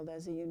this world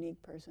as a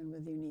unique person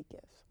with unique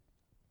gifts.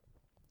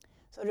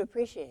 So to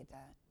appreciate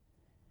that.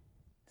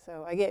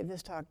 So I gave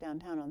this talk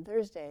downtown on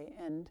Thursday,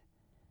 and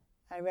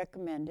I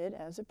recommended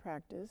as a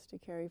practice to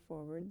carry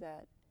forward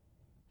that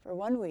for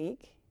 1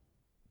 week,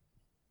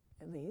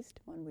 at least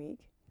 1 week,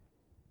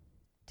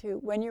 to,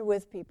 when you're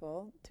with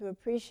people, to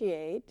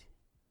appreciate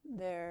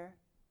their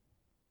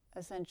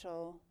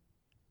essential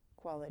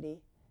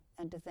quality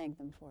and to thank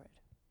them for it.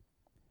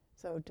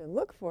 So to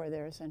look for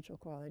their essential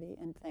quality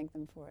and thank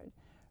them for it.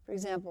 For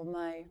example,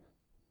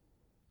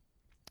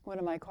 one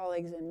of my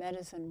colleagues in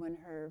medicine, when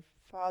her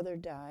father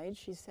died,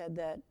 she said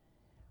that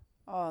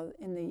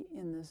in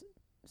the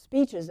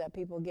speeches that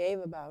people gave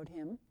about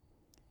him,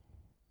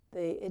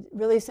 it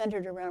really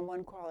centered around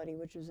one quality,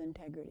 which was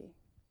integrity.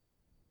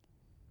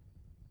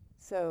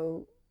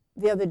 So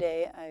the other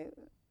day, I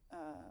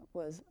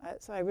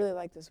really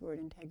like this word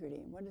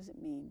integrity. What does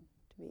it mean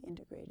to be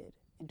integrated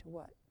into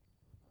what?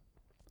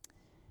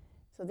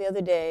 So the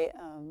other day,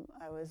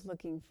 I was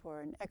looking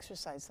for an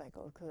exercise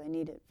cycle because I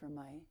need it for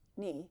my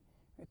knee,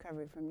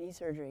 recovery from knee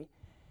surgery.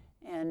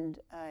 And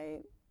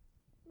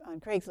on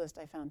Craigslist,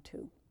 I found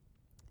 2.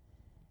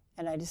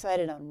 And I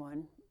decided on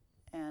one,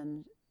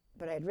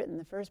 but I had written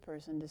the first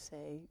person to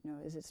say,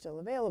 is it still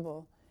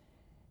available?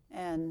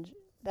 And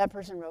that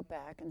person wrote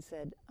back and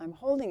said, I'm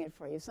holding it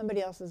for you.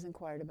 Somebody else has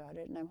inquired about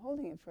it, and I'm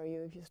holding it for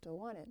you if you still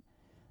want it.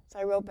 So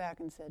I wrote back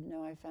and said,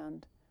 no, I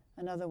found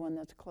another one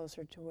that's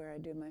closer to where I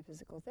do my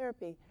physical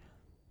therapy.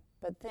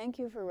 But thank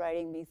you for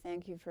writing me.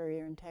 Thank you for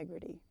your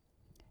integrity.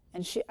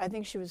 And I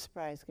think she was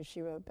surprised because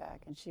she wrote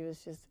back, and she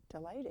was just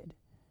delighted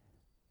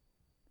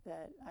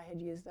that I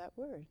had used that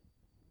word.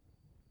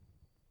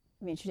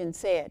 I mean, she didn't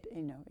say it,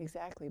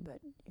 exactly, but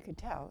you could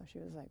tell. She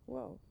was like,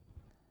 whoa.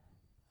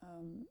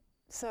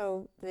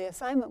 So the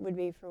assignment would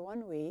be for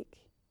 1 week,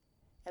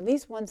 at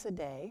least once a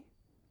day,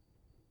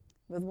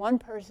 with one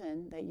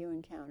person that you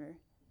encounter,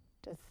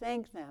 to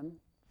thank them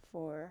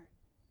for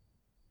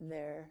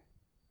their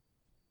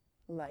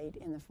light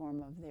in the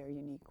form of their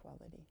unique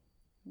quality.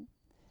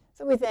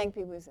 So we thank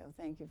people. We say,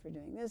 thank you for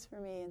doing this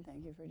for me, and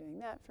thank you for doing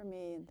that for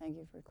me, and thank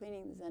you for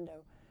cleaning the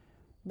zendo.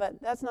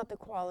 But that's not the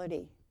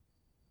quality.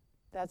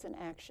 That's an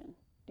action.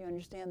 Do you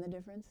understand the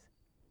difference?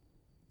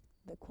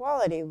 The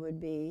quality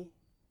would be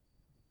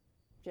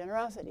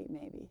generosity,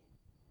 maybe.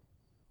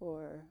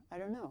 Or, I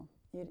don't know.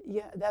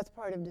 That's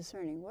part of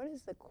discerning. What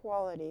is the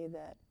quality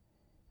that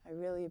I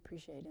really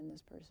appreciate in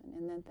this person?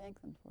 And then thank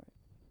them for it.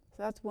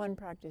 So that's one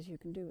practice you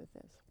can do with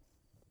this.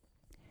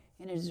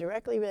 And it is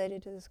directly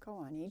related to this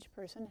koan. Each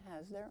person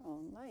has their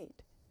own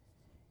light.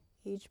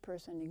 Each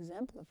person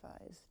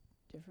exemplifies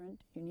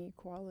different, unique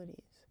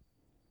qualities.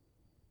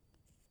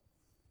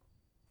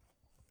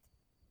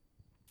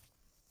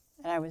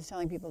 And I was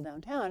telling people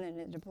downtown, and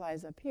it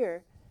applies up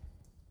here,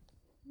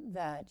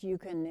 that you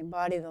can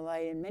embody the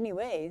light in many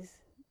ways.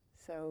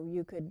 So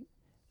you could,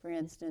 for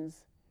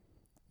instance,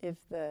 if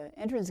the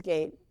entrance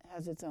gate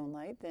has its own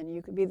light, then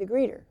you could be the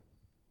greeter,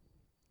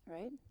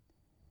 right?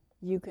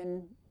 You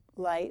can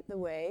light the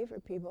way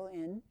for people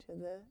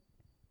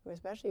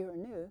especially who are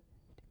new,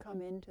 to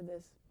come into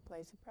this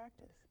place of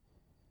practice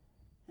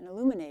and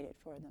illuminate it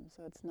for them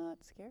so it's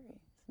not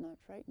scary, it's not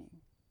frightening.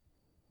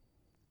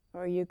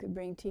 Or you could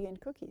bring tea and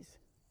cookies.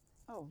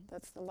 Oh,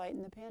 that's the light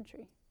in the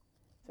pantry.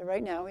 So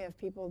right now we have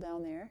people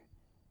down there.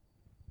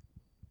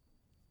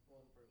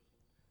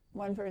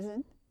 One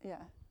person,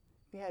 yeah.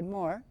 We had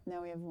more,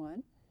 now we have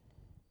one,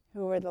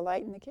 who are the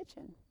light in the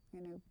kitchen.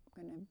 Going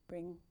to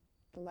bring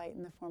the light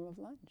in the form of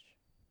lunch.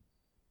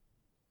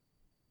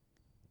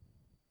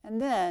 And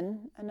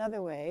then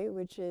another way,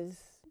 which is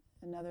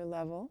another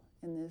level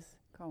in this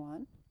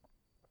koan,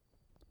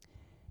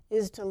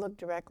 is to look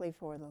directly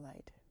for the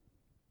light.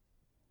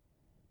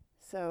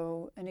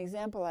 So an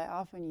example I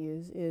often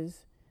use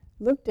is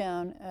look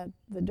down at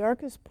the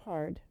darkest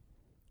part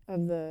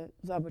of the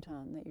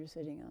zabuton that you're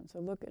sitting on. So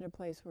look at a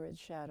place where it's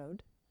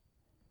shadowed.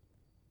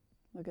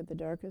 Look at the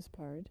darkest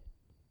part.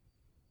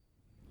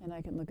 And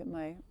I can look at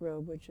my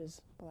robe, which is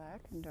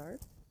black and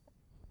dark.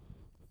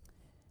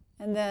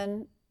 And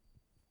then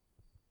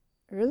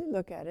really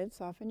look at it,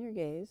 soften your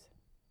gaze.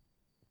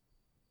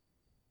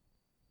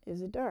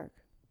 Is it dark?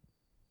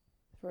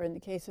 For in the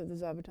case of the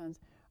zabutons,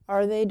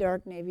 are they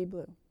dark navy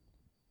blue?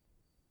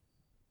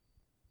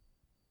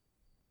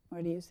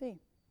 What do you see?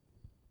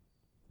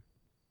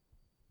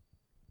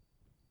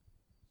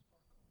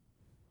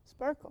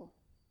 Sparkle.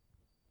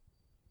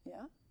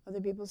 Yeah? Other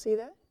people see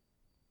that?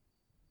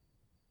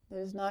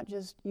 There's not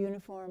just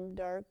uniform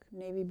dark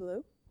navy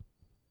blue?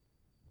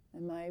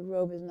 And my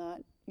robe is not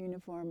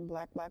uniform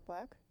black, black,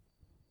 black?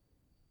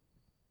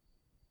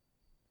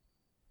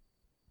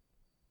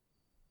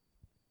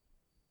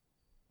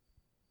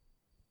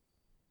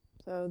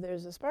 So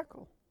there's a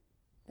sparkle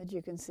that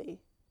you can see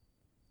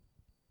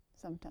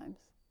sometimes.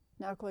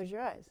 Now close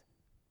your eyes.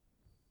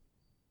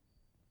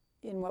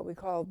 In what we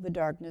call the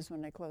darkness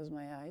when I close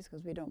my eyes,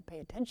 because we don't pay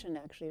attention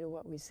actually to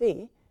what we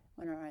see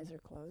when our eyes are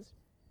closed.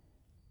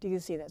 Do you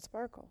see that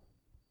sparkle?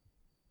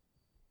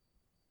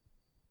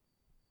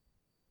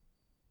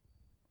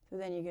 So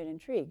then you get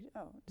intrigued.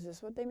 Oh, is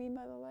this what they mean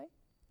by the light?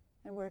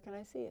 And where can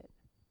I see it?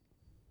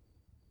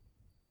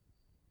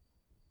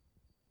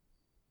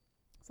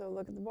 So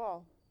look at the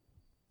wall.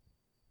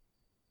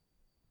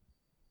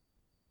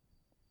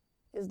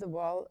 Is the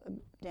wall,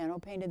 Dano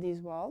painted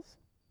these walls,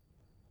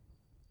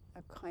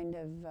 a kind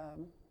of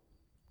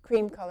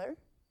cream color,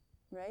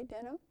 right,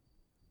 Dano?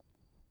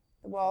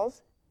 The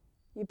walls,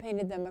 you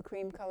painted them a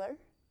cream color.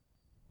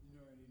 You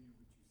know, I didn't hear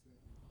what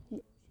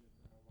you said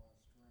before, I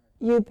lost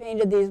track. You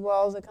painted these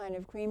walls a kind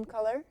of cream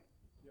color?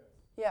 Yes.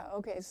 Yeah,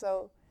 okay,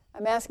 so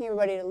I'm asking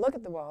everybody to look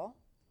at the wall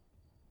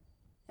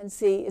and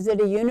see, is it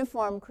a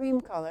uniform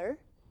cream color,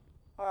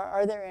 or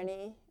are there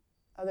any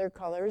other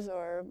colors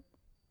or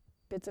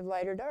bits of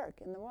light or dark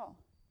in the wall?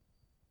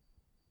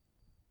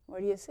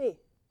 What do you see?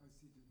 I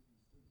see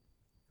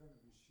kind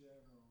of a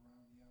shadow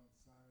around the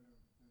outside of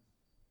this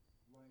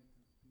light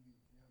that's being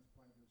cast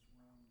by this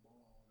round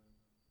ball.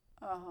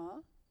 Uh-huh.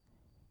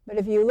 But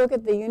if you look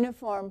at the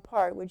uniform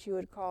part, which you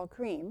would call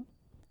cream,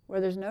 where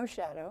there's no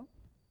shadow,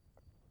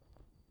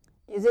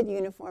 is it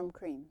uniform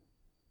cream?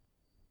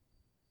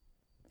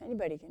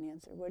 Anybody can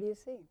answer. What do you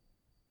see?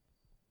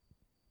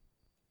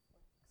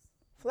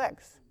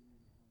 Flecks.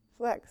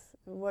 Flecks.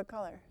 What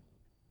color?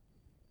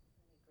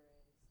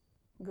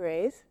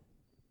 Grays.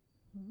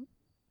 Mm-hmm.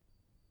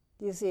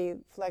 Do you see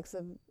flecks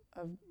of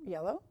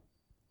yellow,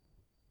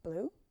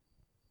 blue,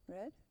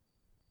 red?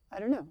 I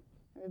don't know.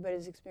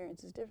 Everybody's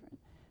experience is different.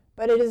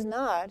 But it is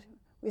not,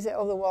 we say,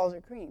 oh, the walls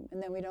are cream,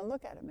 and then we don't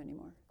look at them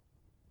anymore.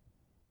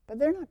 But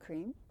they're not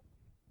cream.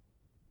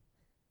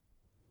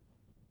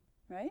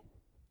 Right?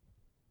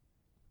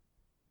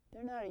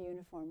 They're not a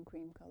uniform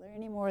cream color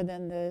any more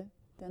than the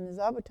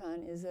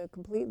zabuton is a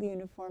completely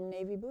uniform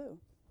navy blue.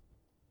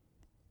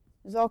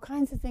 There's all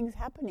kinds of things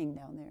happening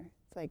down there.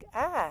 It's like,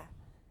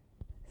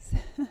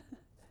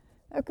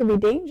 that could be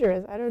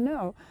dangerous. I don't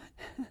know.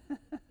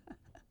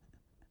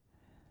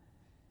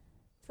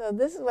 So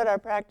this is what our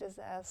practice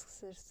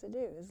asks us to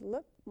do, is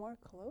look more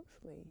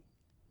closely.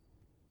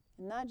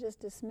 And not just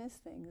dismiss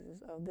things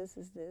as, oh, this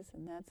is this,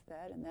 and that's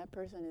that, and that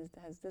person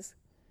has this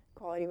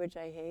quality which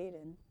I hate,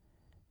 and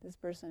this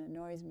person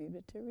annoys me,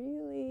 but to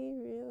really,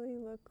 really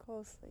look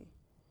closely.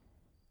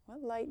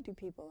 What light do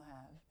people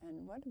have?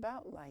 And what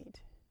about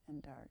light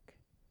and dark?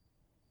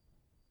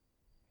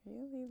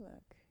 Really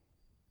look.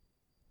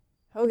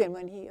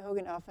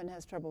 Hogan often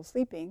has trouble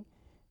sleeping,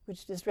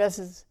 which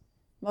distresses,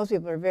 most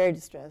people are very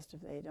distressed if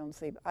they don't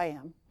sleep. I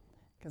am,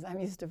 because I'm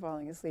used to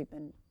falling asleep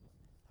in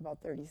about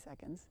 30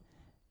 seconds.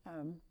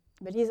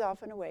 But he's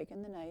often awake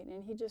in the night,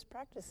 and he just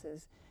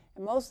practices.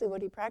 And mostly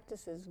what he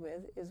practices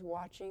with is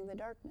watching the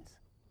darkness.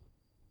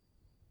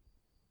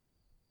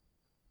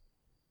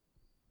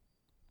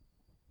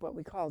 What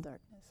we call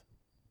darkness.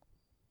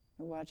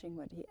 And watching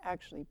what he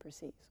actually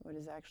perceives, what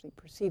is actually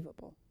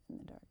perceivable in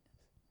the darkness.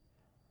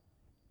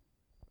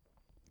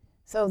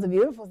 So the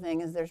beautiful thing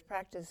is there's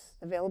practice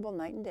available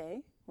night and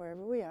day,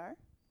 wherever we are.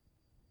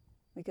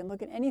 We can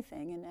look at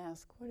anything and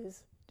ask,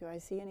 do I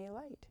see any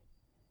light?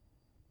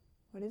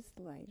 What is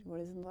the light?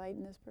 What is the light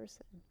in this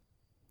person?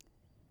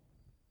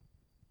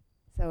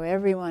 So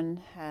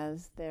everyone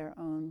has their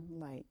own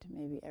light.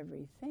 Maybe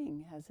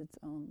everything has its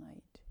own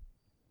light,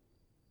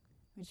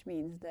 which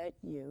means that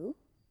you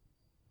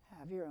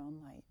have your own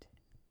light.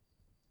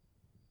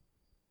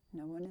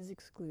 No one is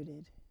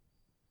excluded.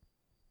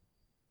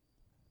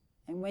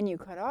 And when you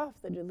cut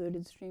off the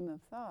diluted stream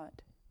of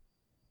thought,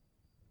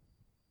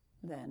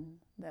 then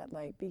that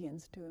light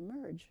begins to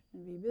emerge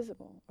and be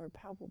visible or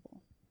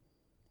palpable.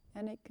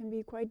 And it can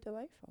be quite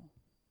delightful.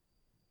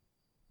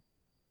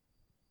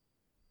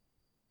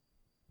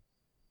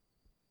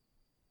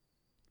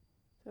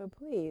 So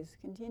please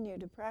continue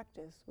to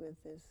practice with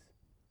this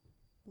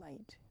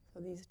light. So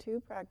these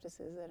two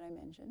practices that I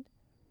mentioned,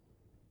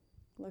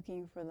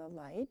 looking for the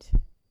light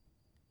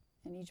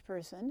in each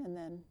person, and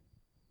then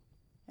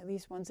at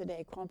least once a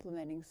day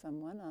complimenting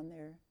someone on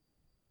their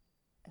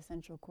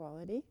essential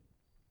quality,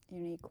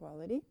 unique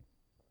quality,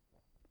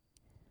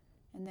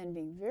 and then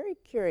being very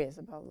curious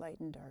about light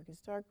and dark. Is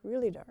dark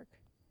really dark?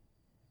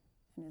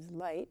 And is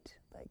light,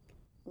 like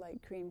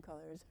light cream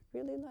color, is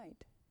really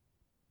light?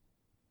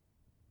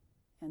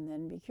 And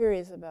then be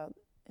curious about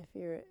if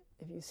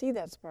you see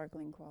that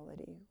sparkling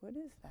quality, what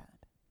is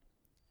that?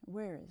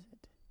 Where is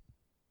it?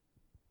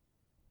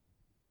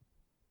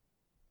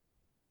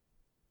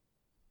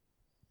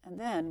 And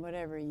then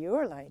whatever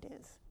your light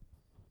is,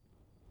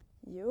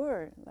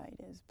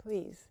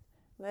 please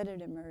let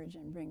it emerge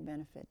and bring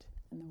benefit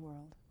in the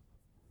world.